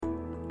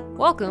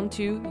Welcome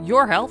to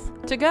Your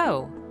Health to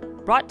Go,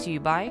 brought to you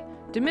by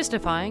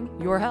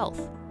Demystifying Your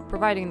Health,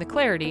 providing the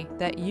clarity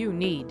that you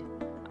need.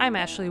 I'm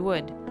Ashley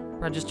Wood,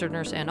 registered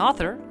nurse and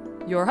author,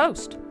 your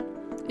host.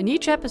 In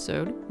each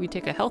episode, we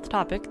take a health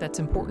topic that's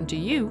important to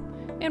you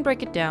and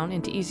break it down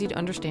into easy to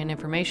understand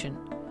information.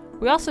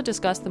 We also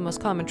discuss the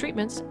most common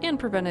treatments and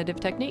preventative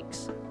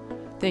techniques.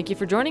 Thank you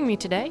for joining me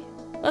today.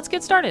 Let's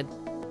get started.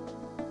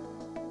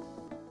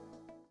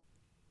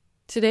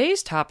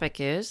 Today's topic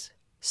is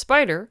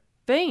spider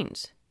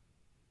veins.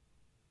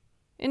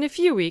 In a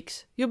few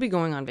weeks, you'll be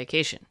going on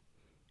vacation,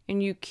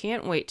 and you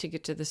can't wait to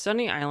get to the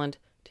sunny island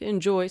to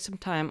enjoy some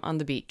time on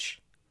the beach.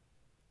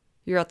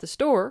 You're at the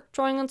store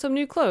trying on some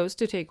new clothes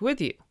to take with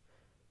you,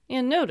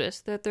 and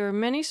notice that there are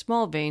many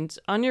small veins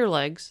on your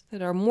legs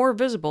that are more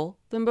visible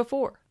than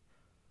before.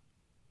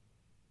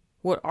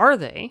 What are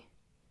they?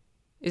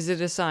 Is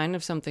it a sign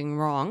of something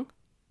wrong?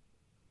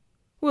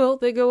 Will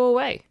they go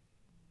away?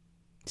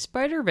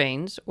 Spider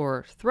veins,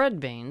 or thread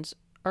veins,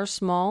 are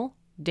small,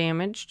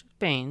 damaged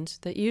veins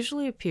that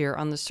usually appear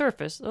on the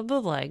surface of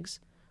the legs,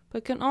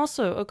 but can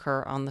also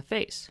occur on the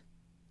face.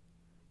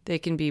 They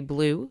can be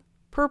blue,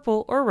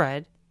 purple, or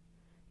red,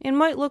 and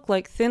might look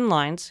like thin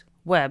lines,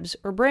 webs,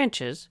 or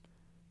branches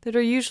that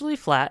are usually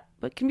flat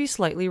but can be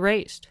slightly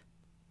raised.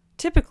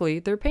 Typically,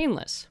 they're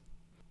painless.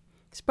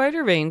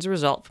 Spider veins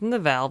result from the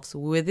valves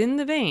within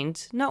the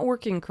veins not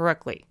working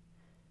correctly.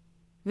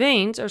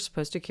 Veins are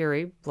supposed to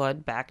carry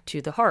blood back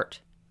to the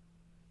heart.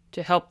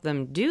 To help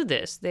them do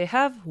this, they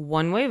have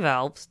one-way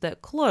valves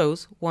that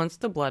close once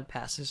the blood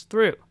passes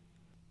through.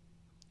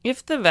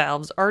 If the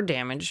valves are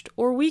damaged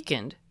or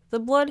weakened, the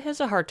blood has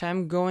a hard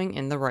time going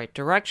in the right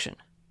direction.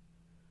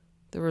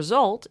 The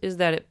result is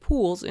that it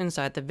pools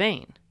inside the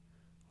vein,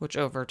 which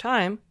over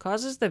time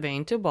causes the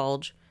vein to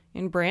bulge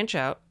and branch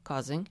out,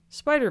 causing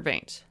spider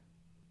veins.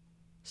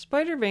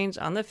 Spider veins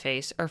on the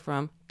face are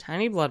from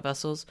tiny blood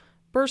vessels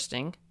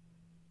bursting,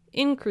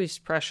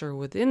 increased pressure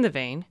within the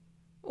vein,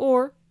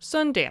 or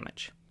sun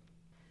damage.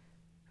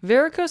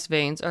 Varicose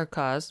veins are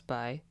caused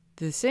by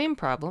the same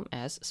problem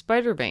as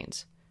spider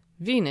veins,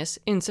 venous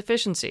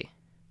insufficiency.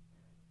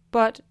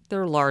 But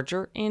they're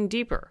larger and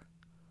deeper.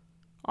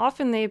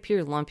 Often they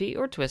appear lumpy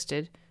or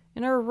twisted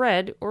and are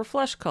red or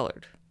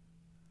flesh-colored.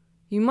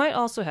 You might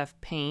also have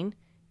pain,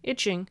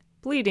 itching,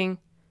 bleeding,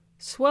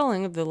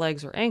 swelling of the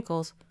legs or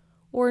ankles,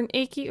 or an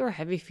achy or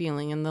heavy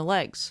feeling in the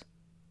legs.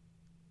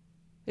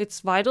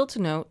 It's vital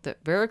to note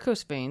that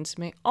varicose veins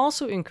may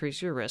also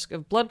increase your risk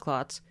of blood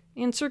clots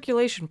and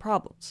circulation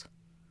problems.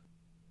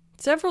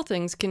 Several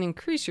things can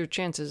increase your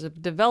chances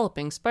of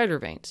developing spider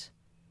veins.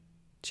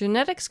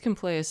 Genetics can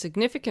play a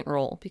significant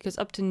role because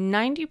up to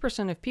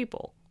 90% of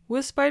people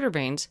with spider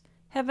veins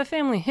have a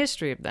family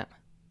history of them.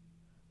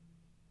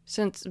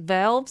 Since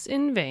valves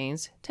in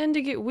veins tend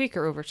to get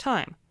weaker over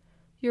time,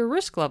 your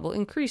risk level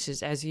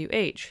increases as you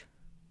age.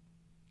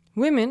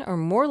 Women are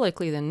more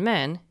likely than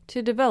men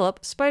to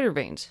develop spider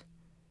veins,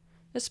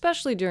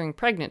 especially during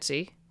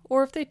pregnancy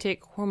or if they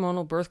take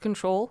hormonal birth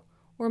control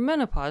or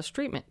menopause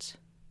treatments.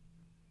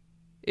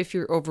 If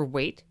you're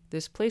overweight,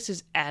 this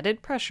places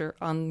added pressure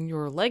on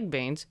your leg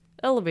veins,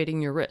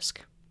 elevating your risk.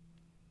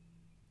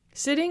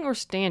 Sitting or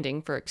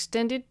standing for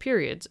extended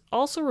periods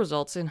also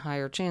results in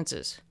higher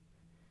chances.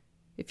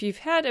 If you've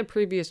had a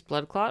previous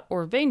blood clot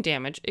or vein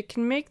damage, it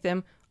can make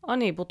them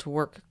unable to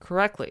work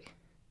correctly.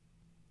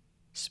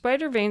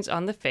 Spider veins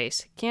on the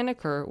face can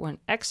occur when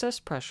excess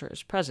pressure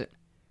is present,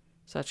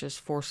 such as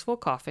forceful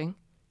coughing,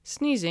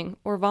 sneezing,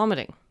 or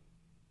vomiting.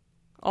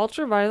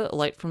 Ultraviolet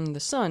light from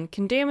the sun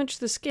can damage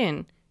the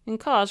skin and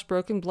cause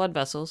broken blood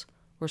vessels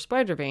or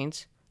spider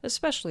veins,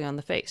 especially on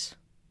the face.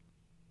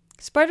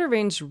 Spider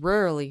veins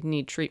rarely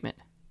need treatment.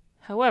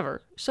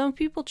 However, some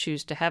people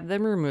choose to have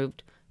them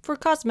removed for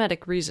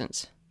cosmetic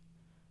reasons.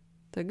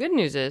 The good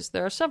news is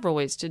there are several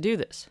ways to do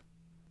this.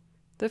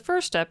 The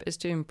first step is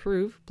to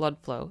improve blood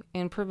flow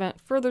and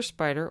prevent further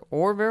spider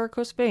or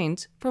varicose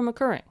veins from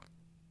occurring.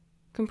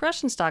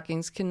 Compression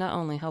stockings can not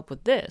only help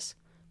with this,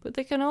 but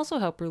they can also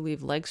help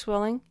relieve leg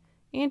swelling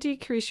and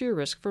decrease your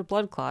risk for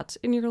blood clots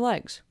in your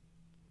legs.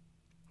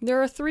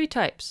 There are 3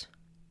 types.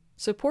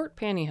 Support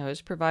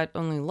pantyhose provide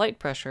only light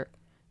pressure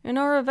and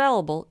are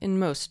available in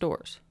most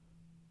stores.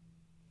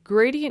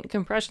 Gradient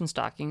compression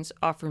stockings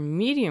offer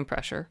medium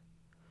pressure.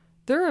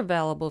 They're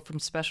available from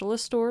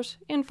specialist stores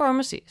and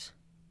pharmacies.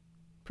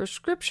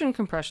 Prescription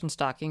compression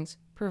stockings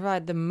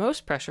provide the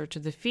most pressure to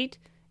the feet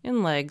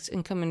and legs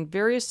and come in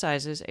various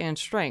sizes and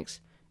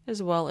strengths,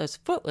 as well as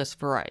footless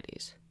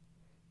varieties.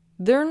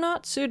 They're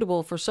not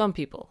suitable for some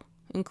people,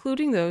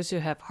 including those who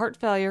have heart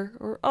failure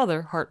or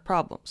other heart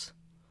problems.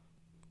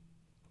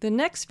 The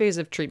next phase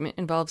of treatment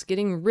involves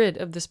getting rid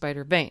of the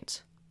spider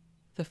veins.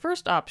 The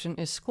first option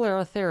is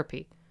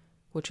sclerotherapy,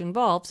 which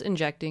involves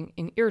injecting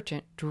an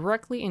irritant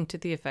directly into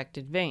the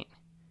affected vein.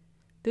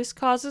 This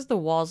causes the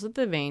walls of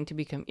the vein to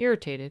become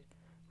irritated,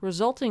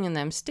 resulting in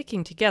them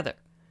sticking together,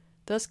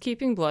 thus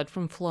keeping blood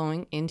from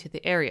flowing into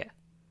the area.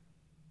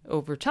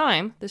 Over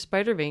time, the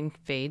spider vein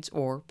fades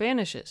or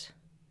vanishes.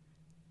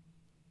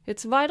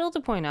 it's vital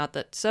to point out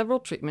that several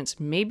treatments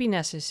may be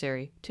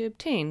necessary to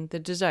obtain the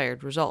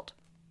desired result.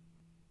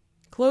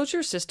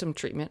 Closure system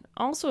treatment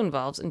also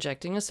involves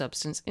injecting a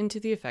substance into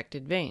the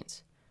affected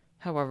veins.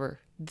 However,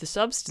 the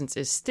substance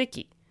is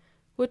sticky,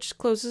 which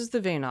closes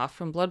the vein off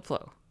from blood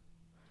flow.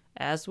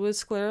 As with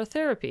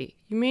sclerotherapy,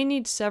 you may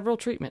need several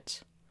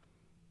treatments.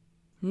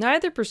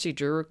 Neither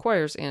procedure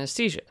requires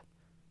anesthesia,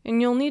 and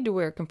you'll need to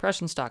wear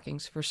compression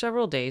stockings for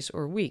several days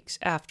or weeks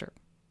after.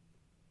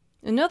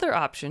 Another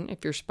option,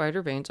 if your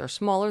spider veins are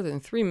smaller than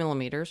 3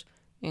 millimeters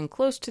and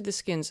close to the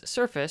skin's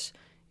surface,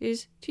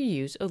 is to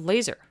use a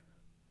laser.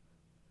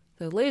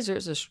 The laser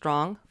is a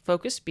strong,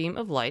 focused beam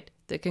of light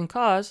that can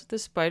cause the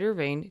spider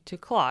vein to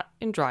clot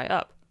and dry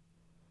up.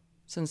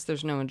 Since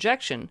there's no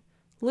injection,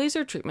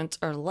 laser treatments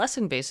are less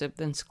invasive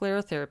than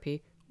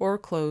sclerotherapy or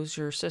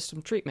closure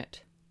system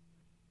treatment.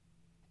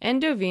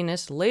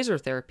 Endovenous laser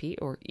therapy,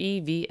 or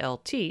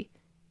EVLT,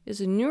 is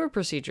a newer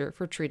procedure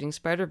for treating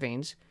spider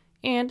veins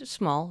and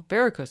small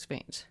varicose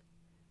veins.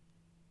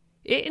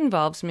 It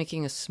involves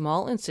making a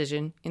small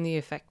incision in the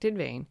affected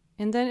vein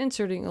and then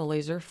inserting a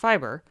laser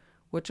fiber,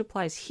 which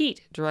applies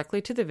heat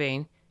directly to the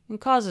vein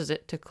and causes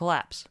it to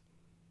collapse.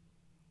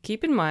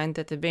 Keep in mind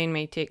that the vein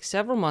may take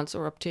several months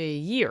or up to a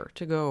year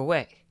to go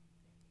away.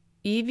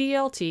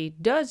 EVLT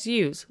does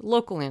use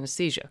local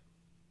anesthesia.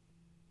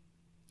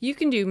 You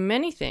can do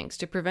many things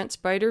to prevent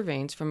spider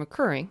veins from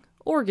occurring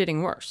or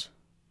getting worse.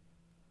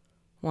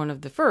 One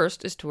of the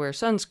first is to wear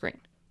sunscreen,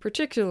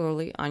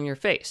 particularly on your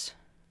face.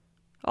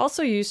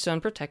 Also use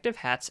sun protective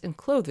hats and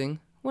clothing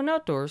when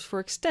outdoors for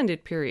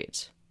extended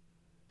periods.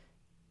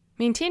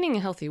 Maintaining a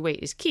healthy weight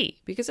is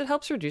key because it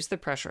helps reduce the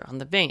pressure on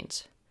the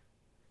veins.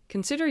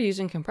 Consider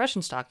using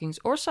compression stockings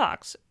or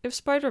socks if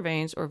spider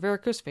veins or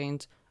varicose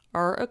veins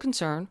are a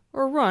concern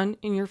or run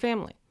in your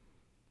family.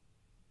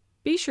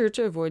 Be sure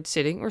to avoid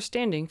sitting or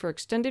standing for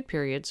extended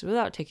periods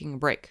without taking a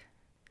break.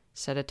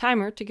 Set a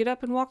timer to get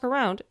up and walk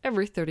around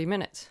every 30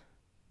 minutes.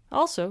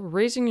 Also,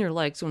 raising your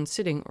legs when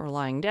sitting or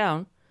lying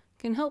down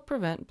can help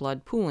prevent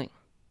blood pooling.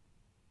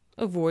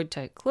 Avoid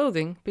tight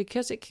clothing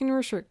because it can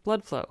restrict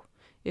blood flow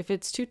if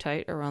it's too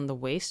tight around the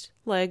waist,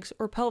 legs,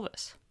 or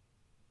pelvis.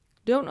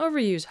 Don't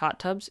overuse hot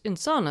tubs and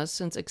saunas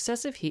since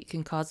excessive heat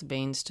can cause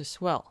veins to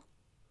swell.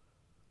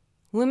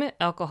 Limit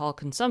alcohol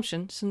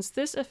consumption since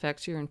this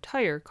affects your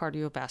entire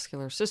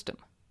cardiovascular system.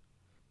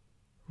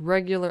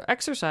 Regular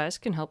exercise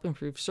can help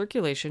improve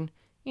circulation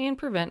and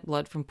prevent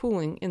blood from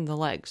pooling in the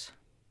legs.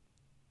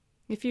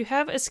 If you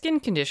have a skin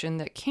condition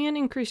that can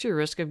increase your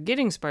risk of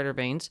getting spider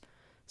veins,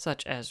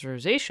 such as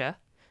rosacea,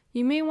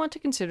 you may want to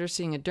consider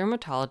seeing a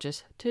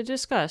dermatologist to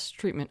discuss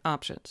treatment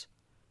options.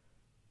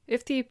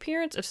 If the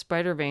appearance of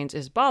spider veins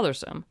is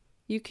bothersome,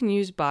 you can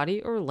use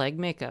body or leg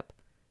makeup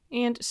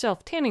and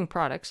self-tanning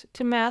products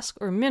to mask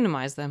or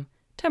minimize them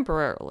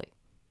temporarily.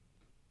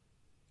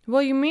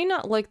 While you may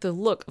not like the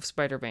look of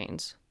spider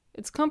veins,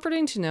 it's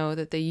comforting to know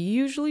that they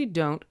usually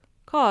don't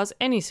cause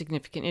any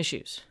significant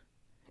issues.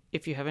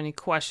 If you have any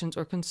questions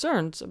or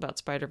concerns about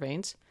spider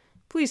veins,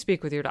 please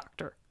speak with your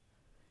doctor.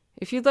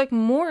 If you'd like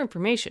more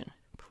information,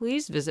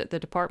 please visit the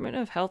Department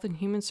of Health and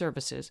Human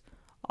Services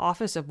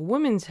Office of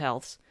Women's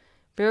Health's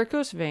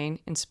Varicose Vein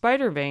and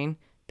Spider Vein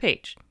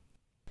page.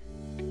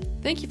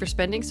 Thank you for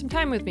spending some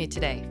time with me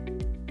today.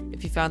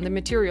 If you found the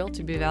material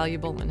to be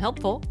valuable and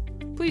helpful,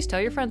 please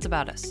tell your friends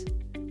about us.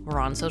 We're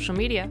on social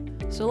media,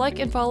 so like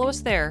and follow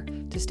us there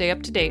to stay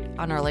up to date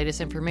on our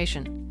latest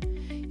information.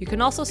 You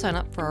can also sign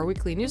up for our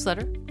weekly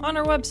newsletter on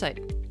our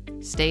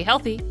website. Stay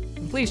healthy,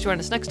 and please join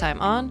us next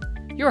time on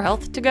Your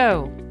Health to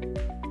Go.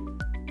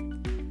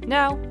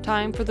 Now,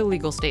 time for the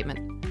legal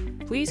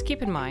statement. Please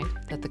keep in mind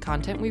that the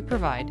content we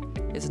provide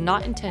is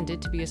not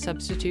intended to be a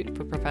substitute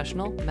for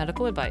professional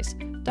medical advice,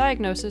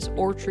 diagnosis,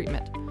 or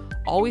treatment.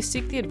 Always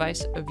seek the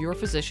advice of your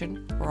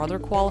physician or other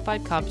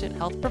qualified competent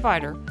health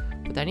provider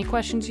with any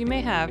questions you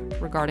may have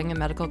regarding a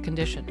medical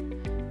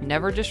condition.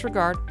 Never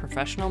disregard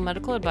professional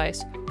medical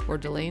advice or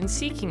delay in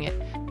seeking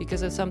it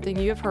because of something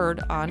you have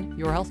heard on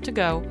Your Health to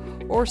Go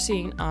or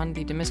seen on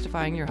the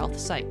Demystifying Your Health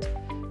site.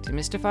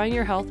 Demystifying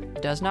Your Health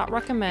does not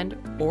recommend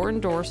or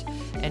endorse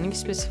any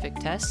specific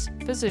tests,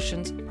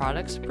 physicians,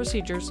 products,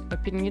 procedures,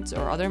 opinions,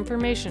 or other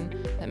information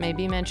that may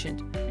be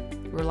mentioned.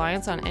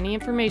 Reliance on any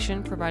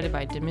information provided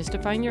by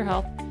Demystifying Your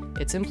Health,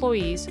 its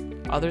employees,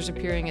 others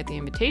appearing at the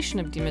invitation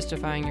of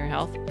Demystifying Your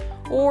Health,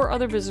 or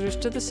other visitors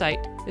to the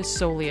site is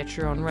solely at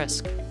your own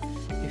risk.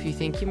 If you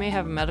think you may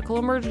have a medical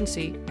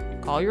emergency,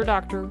 call your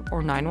doctor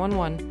or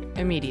 911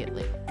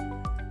 immediately.